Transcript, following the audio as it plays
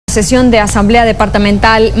Sesión de asamblea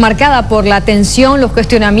departamental marcada por la tensión, los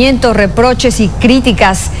cuestionamientos, reproches y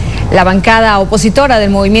críticas. La bancada opositora del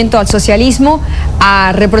movimiento al socialismo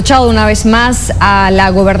ha reprochado una vez más a la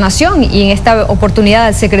gobernación y en esta oportunidad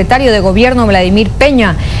al secretario de gobierno Vladimir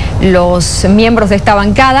Peña. Los miembros de esta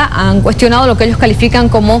bancada han cuestionado lo que ellos califican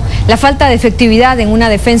como la falta de efectividad en una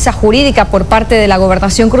defensa jurídica por parte de la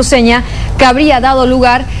gobernación cruceña que habría dado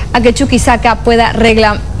lugar a que Chuquisaca pueda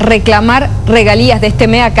reclamar regalías de este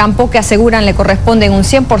megacampo que aseguran le corresponden un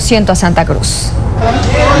 100% a Santa Cruz.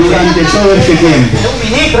 Durante todo este tiempo.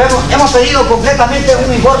 Ministro, hemos pedido completamente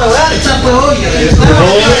un informe oral.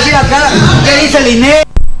 ¿Qué dice Linera?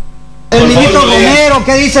 El ministro Romero,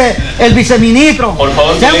 ¿qué dice el viceministro? Por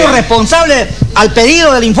favor, seamos responsables al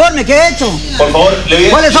pedido del informe que he hecho. Por favor,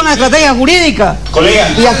 ¿cuáles son las estrategias jurídicas? Colega.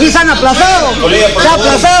 Y aquí se han aplazado. Colega, se ha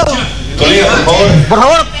aplazado. Colega, por favor. Por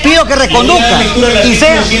favor, pido que reconduzca. Y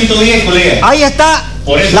sea. 110, colega. Ahí está.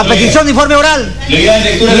 Eso, la petición de informe oral. Y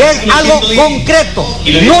es algo concreto.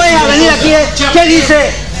 No es a venir aquí. ¿Qué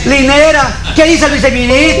dice Linera? ¿Qué dice el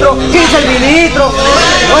viceministro? ¿Qué dice el ministro?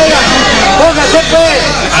 Oiga, póngase pues.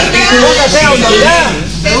 Póngase a autoridad.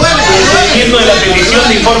 Siendo de la petición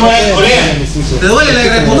de informe oral, colega. ¿Te duele la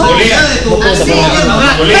irresponsabilidad de tu gobierno?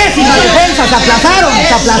 Pésima defensa, se aplazaron.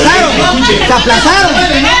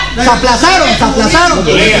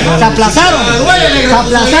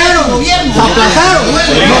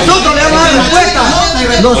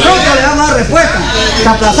 Nosotros le vamos a dar respuesta. Se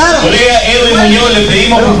aplazaron. Colega Edwin Muñoz, le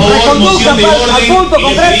pedimos por favor moción de orden y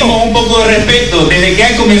le pedimos un poco de respeto. Desde que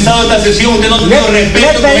ha comenzado esta sesión usted no ha tenido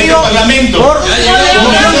respeto con este parlamento.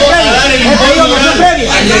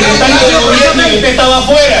 Usted estaba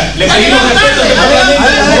afuera. Le pedimos respeto a este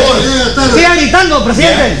parlamento, por favor. Siga gritando,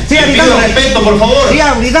 presidente. Siga gritando. Respeto, por favor.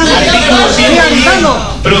 Siga gritando.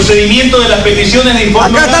 Procedimiento de las peticiones de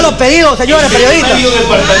informe. Acá están los pedidos, señores periodistas.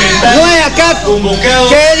 No es acá.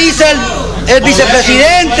 ¿Qué dice el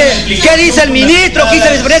vicepresidente? ¿Qué dice el ministro? ¿Qué dice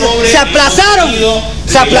el vicepresidente? Se aplazaron.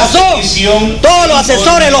 Se aplazó. Todos los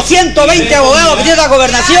asesores, los 120 abogados que tiene la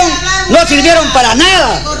gobernación, no sirvieron para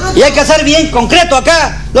nada. Y hay que ser bien concreto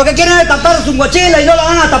acá. Lo que quieren es tapar su mochila y no la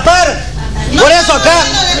van a tapar. Por eso acá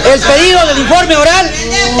el pedido del informe oral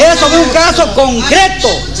es sobre un caso concreto.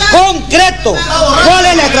 ¿Cuál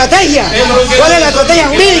es la estrategia? ¿Cuál es la estrategia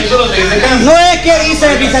jurídica? No es que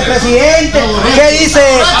dice el vicepresidente, que dice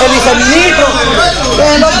el viceministro.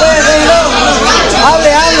 No puede ser, no.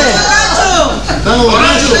 Hable.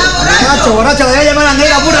 Borracho, le voy a llamar a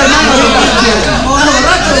Negra Burderman.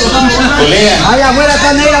 Allá afuera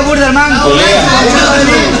está Negra Burderman.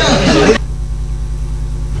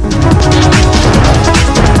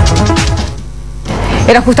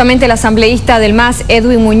 Era justamente el asambleísta del MAS,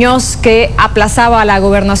 Edwin Muñoz, que aplazaba a la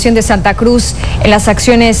gobernación de Santa Cruz en las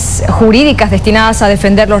acciones jurídicas destinadas a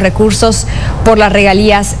defender los recursos por las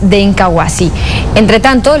regalías de Incahuasi. Entre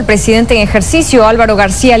tanto, el presidente en ejercicio, Alvaro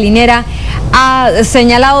Garcia Linera, ha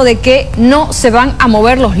señalado de que no se van a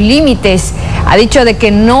mover los límites. Ha dicho de que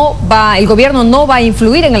el gobierno no va a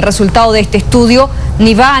influir en el resultado de este estudio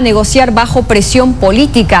ni va a negociar bajo presión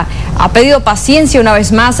política. Ha pedido paciencia una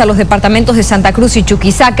vez más a los departamentos de Santa Cruz y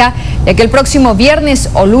Chuquisaca, ya que el próximo viernes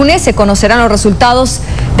o lunes se conocerán los resultados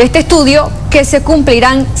de este estudio que se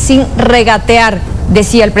cumplirán sin regatear,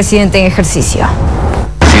 decía el presidente en ejercicio.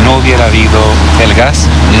 Si no hubiera habido el gas,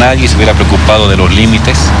 nadie se hubiera preocupado de los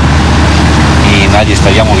límites y nadie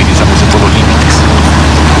estaría movilizándose por los límites.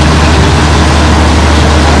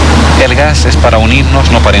 El gas es para unirnos,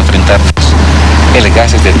 no para enfrentarnos. El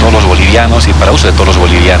gas es de todos los bolivianos y para uso de todos los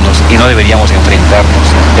bolivianos y no deberíamos enfrentarnos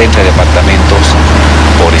entre departamentos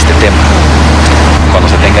por este tema. Cuando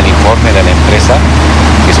se tenga el informe de la empresa,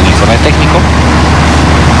 que es un informe técnico,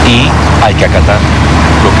 y hay que acatar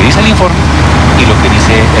lo que dice el informe y lo que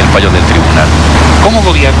dice el fallo del tribunal. Como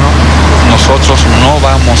gobierno, nosotros no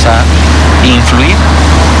vamos a influir,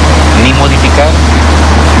 ni modificar,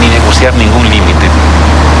 ni negociar ningún límite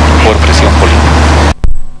por presión política.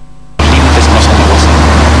 Los límites no son negocios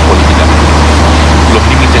políticamente. Los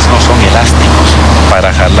límites no son elásticos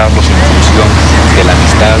para jalarlos en función de la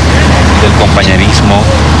amistad, del compañerismo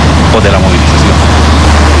o de la movilización.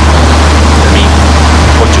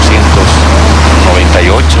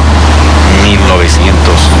 1898,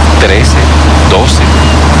 1913, 12, y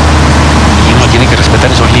uno tiene que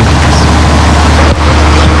respetar esos límites.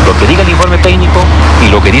 Lo que diga el informe técnico y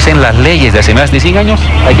lo que dicen las leyes de hace más de 100 años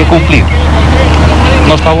hay que cumplir.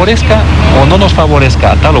 Nos favorezca o no nos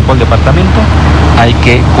favorezca a tal o cual departamento, hay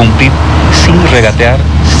que cumplir sin regatear,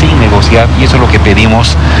 sin negociar, y eso es lo que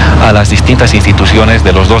pedimos a las distintas instituciones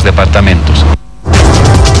de los dos departamentos.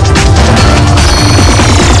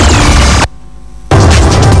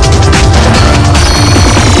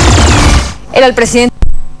 Era el presidente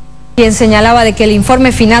quien señalaba de que el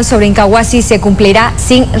informe final sobre Incahuasi se cumplirá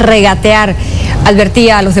sin regatear.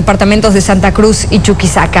 Advertía a los departamentos de Santa Cruz y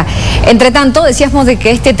Chuquisaca. Entre tanto, decíamos de que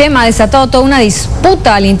este tema ha desatado toda una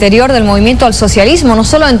disputa al interior del movimiento al socialismo, no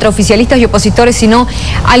solo entre oficialistas y opositores, sino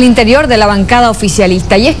al interior de la bancada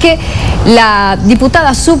oficialista. Y es que la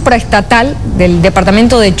diputada supraestatal del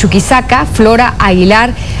departamento de Chuquisaca, Flora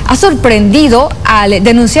Aguilar, ha sorprendido al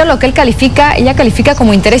denunciar lo que ella califica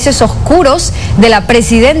como intereses oscuros de la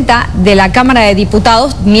presidenta de la Cámara de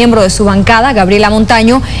Diputados, miembro de su bancada, Gabriela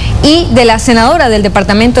Montaño, y de la senadora del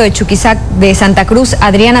departamento de Chuquisaca de Santa Cruz,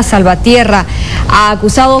 Adriana Salvatierra. Ha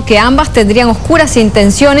acusado que ambas tendrían oscuras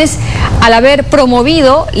intenciones al haber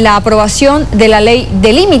promovido la aprobación de la ley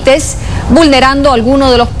de límites, vulnerando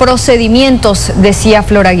algunos de los procedimientos, decía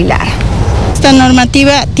Flora Aguilar. Esta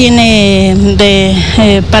normativa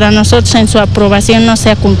para nosotros en su aprobación no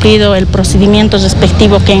se ha cumplido el procedimiento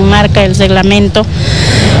respectivo que enmarca el reglamento,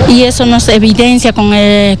 y eso nos evidencia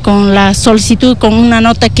con la solicitud, con una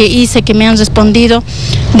nota que hice, que me han respondido.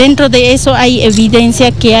 Dentro de eso hay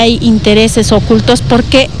evidencia que hay intereses ocultos,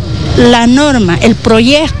 porque la norma, el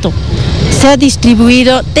proyecto, se ha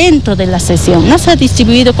distribuido dentro de la sesión, no se ha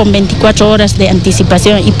distribuido con 24 horas de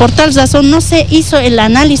anticipación, y por tal razón no se hizo el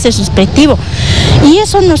análisis respectivo, y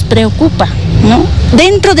eso nos preocupa, ¿no?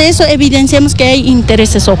 Dentro de eso evidenciamos que hay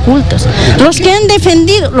intereses ocultos. Los que han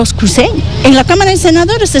defendido, los crucé. En la Cámara de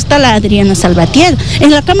Senadores está la Adriana Salvatierra, en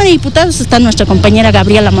la Cámara de Diputados está nuestra compañera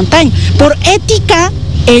Gabriela Montaño. Por ética,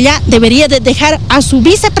 ella debería de dejar a su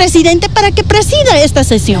vicepresidente para que presida esta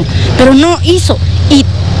sesión, pero no hizo, y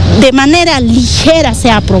de manera ligera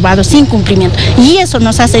se ha aprobado sin cumplimiento, y eso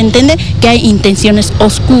nos hace entender que hay intenciones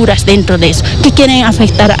oscuras dentro de eso, que quieren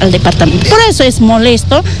afectar al departamento. Por eso es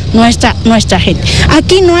molesto nuestra gente.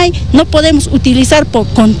 Aquí no podemos utilizar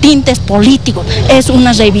con tintes políticos, es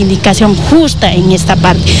una reivindicación justa en esta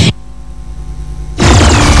parte.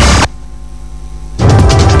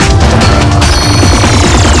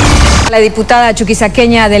 La diputada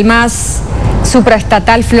chuquisaqueña del MAS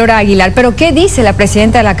supraestatal, Flora Aguilar. Pero ¿qué dice la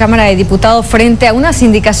presidenta de la Cámara de Diputados frente a una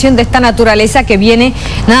sindicación de esta naturaleza que viene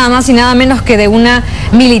nada más y nada menos que de una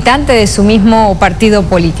militante de su mismo partido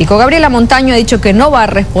político? Gabriela Montaño ha dicho que no va a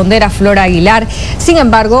responder a Flora Aguilar. Sin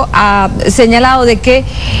embargo, ha señalado de que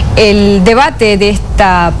el debate de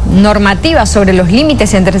esta normativa sobre los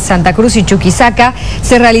límites entre Santa Cruz y Chuquisaca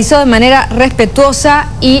se realizó de manera respetuosa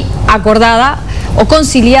y acordada o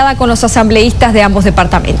conciliada con los asambleístas de ambos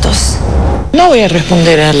departamentos. No voy a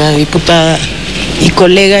responder a la diputada y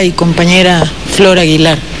colega y compañera Flora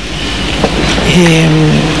Aguilar.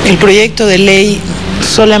 El proyecto de ley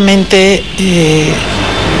solamente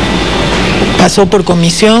pasó por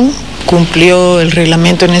comisión, cumplió el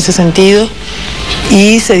reglamento en ese sentido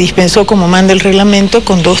y se dispensó, como manda el reglamento,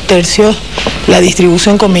 con 2/3 la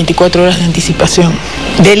distribución con 24 horas de anticipación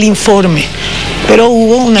del informe. Pero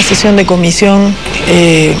hubo una sesión de comisión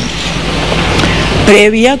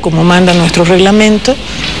previa, como manda nuestro reglamento,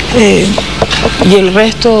 y el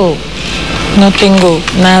resto no tengo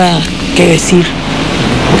nada que decir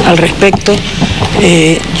al respecto.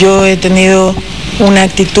 Yo he tenido una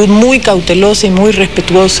actitud muy cautelosa y muy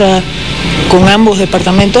respetuosa con ambos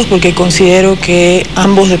departamentos, porque considero que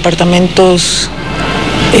ambos departamentos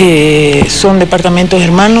son departamentos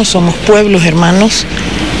hermanos, somos pueblos hermanos.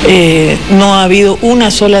 No ha habido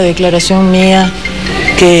una sola declaración mía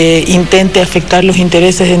que intente afectar los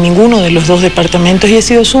intereses de ninguno de los dos departamentos, y he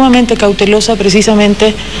sido sumamente cautelosa,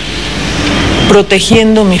 precisamente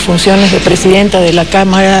protegiendo mis funciones de presidenta de la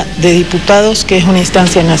Cámara de Diputados, que es una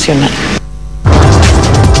instancia nacional.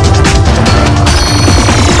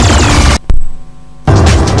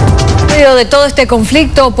 De todo este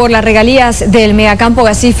conflicto por las regalías del megacampo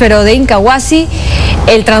gasífero de Incahuasi,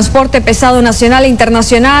 el transporte pesado nacional e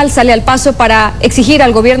internacional sale al paso para exigir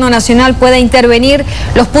al gobierno nacional pueda intervenir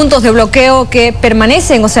los puntos de bloqueo que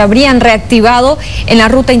permanecen o se habrían reactivado en la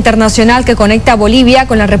ruta internacional que conecta Bolivia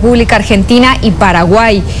con la República Argentina y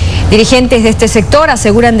Paraguay. Dirigentes de este sector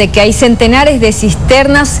aseguran de que hay centenares de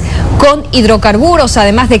cisternas con hidrocarburos,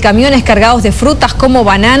 además de camiones cargados de frutas como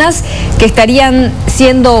bananas, que estarían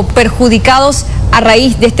siendo perjudicados a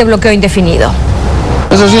raíz de este bloqueo indefinido.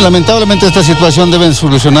 Eso sí, lamentablemente esta situación deben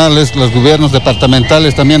solucionarles los gobiernos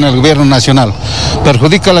departamentales, también el gobierno nacional.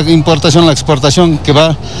 Perjudica la importación, la exportación que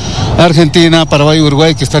va a Argentina, Paraguay y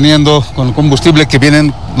Uruguay, que están yendo con el combustible que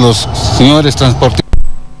vienen los señores transportistas.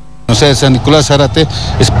 No sé, San Nicolás Zárate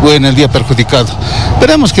fue en el día perjudicado.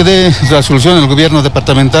 Esperemos que dé la solución el gobierno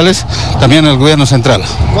departamentales, también el gobierno central.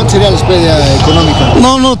 ¿Cuál sería la pérdida económica?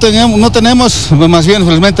 No tenemos, más bien,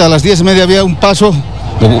 felizmente a las 10:30 había un paso,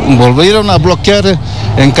 volvieron a bloquear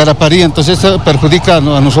en Caraparí, entonces esto perjudica a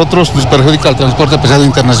nosotros, nos perjudica al transporte pesado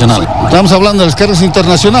internacional. Estamos hablando de las cargas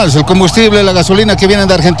internacionales, el combustible, la gasolina que viene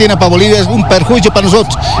de Argentina para Bolivia es un perjuicio para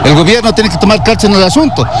nosotros. El gobierno tiene que tomar cartas en el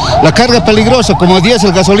asunto. La carga peligrosa, como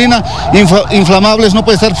diésel, gasolina, inflamables, no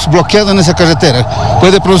puede estar bloqueada en esa carretera.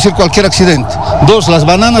 Puede producir cualquier accidente. Dos, las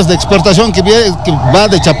bananas de exportación que va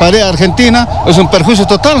de Chaparé a Argentina es un perjuicio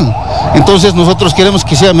total. Entonces nosotros queremos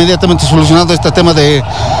que sea inmediatamente solucionado este tema de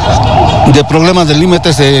problemas de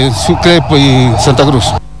límites de Sucre y Santa Cruz.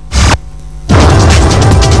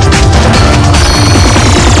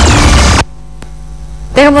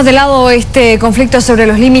 Dejamos de lado este conflicto sobre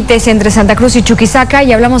los límites entre Santa Cruz y Chuquisaca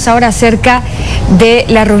y hablamos ahora acerca de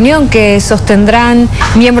la reunión que sostendrán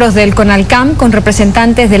miembros del CONALCAM con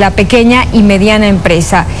representantes de la pequeña y mediana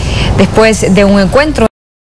empresa. Después de un encuentro